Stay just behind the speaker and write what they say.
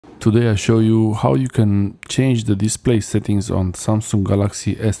Today I show you how you can change the display settings on Samsung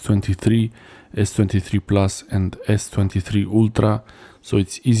Galaxy S23, S23 Plus and S23 Ultra, so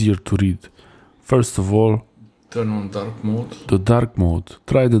it's easier to read. First of all, turn on dark mode. The dark mode.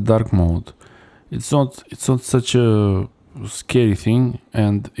 Try the dark mode. It's not such a scary thing,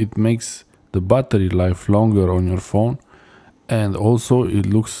 and it makes the battery life longer on your phone, and also it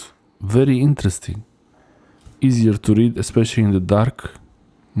looks very interesting. Easier to read, especially in the dark.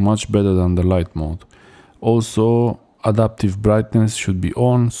 Much better than the light mode. Also, adaptive brightness should be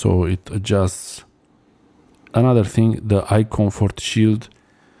on, so it adjusts. Another thing, the eye comfort shield,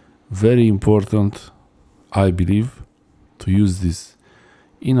 very important, I believe, to use this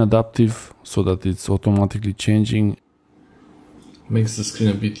in adaptive so that it's automatically changing. Makes the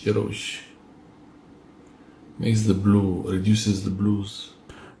screen a bit yellowish. Makes the blue, reduces the blues.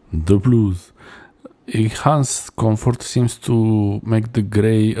 The blues. Enhanced comfort seems to make the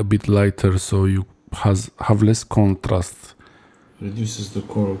gray a bit lighter, so you have less contrast. Reduces the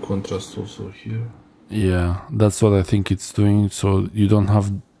color contrast also here. Yeah, that's what I think it's doing, so you don't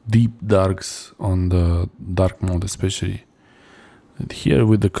have deep darks on the dark mode especially. And here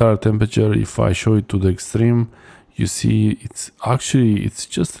with the color temperature, if I show it to the extreme, you see it's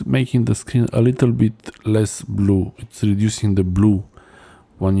just making the screen a little bit less blue. It's reducing the blue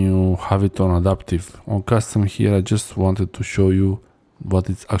when you have it on adaptive. On custom here, I just wanted to show you what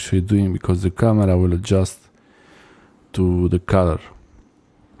it's actually doing, because the camera will adjust to the color.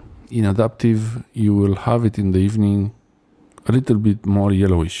 In adaptive, you will have it in the evening a little bit more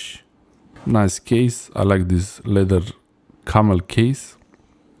yellowish. Nice case. I like this leather camel case.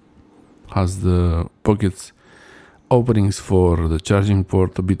 Has the pockets openings for the charging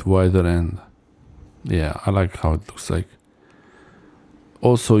port a bit wider, and yeah, I like how it looks like.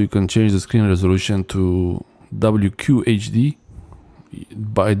 Also, you can change the screen resolution to WQHD.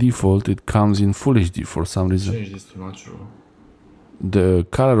 By default, it comes in Full HD for some reason. Change this to natural. The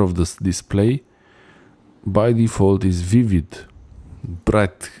color of this display by default is vivid,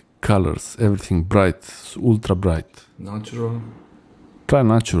 bright colors, everything bright, ultra bright. Natural. Try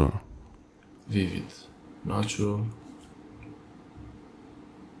natural. Vivid. Natural.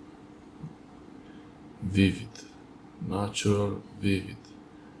 Vivid. Natural. Vivid.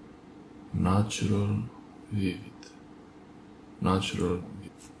 Natural. Vivid. Natural.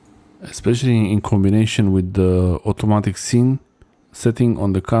 Especially in combination with the automatic scene setting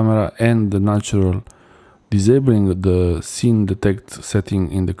on the camera and the natural. Disabling the scene detect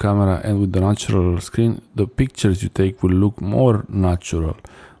setting in the camera and with the natural screen, the pictures you take will look more natural,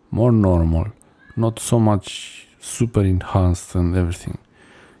 more normal, not so much super enhanced and everything.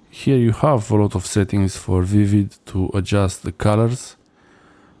 Here you have a lot of settings for vivid to adjust the colors,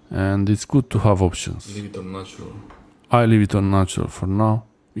 and it's good to have options. Leave it on natural. I leave it on natural for now.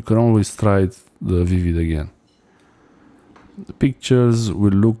 You can always try the vivid again. The pictures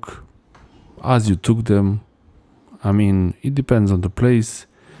will look as you took them. I mean, it depends on the place.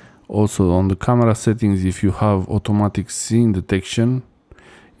 Also on the camera settings, if you have automatic scene detection,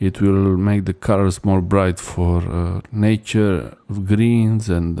 it will make the colors more bright for nature, greens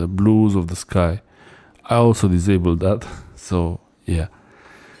and the blues of the sky. I also disabled that, so yeah.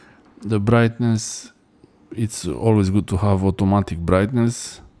 The brightness, it's always good to have automatic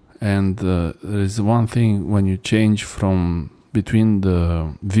brightness, and there is one thing: when you change from between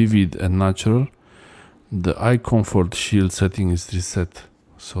the vivid and natural, the eye comfort shield setting is reset.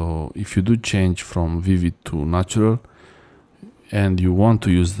 So if you do change from vivid to natural and you want to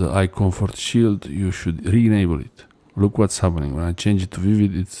use the eye comfort shield, you should re-enable it. Look what's happening. When I change it to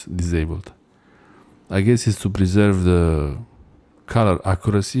vivid, it's disabled. I guess it's to preserve the color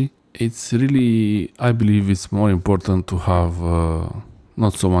accuracy. It's really, I believe it's more important to have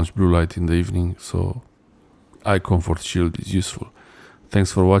not so much blue light in the evening, so eye comfort shield is useful.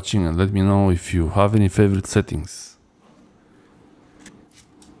 Thanks for watching, and let me know if you have any favorite settings.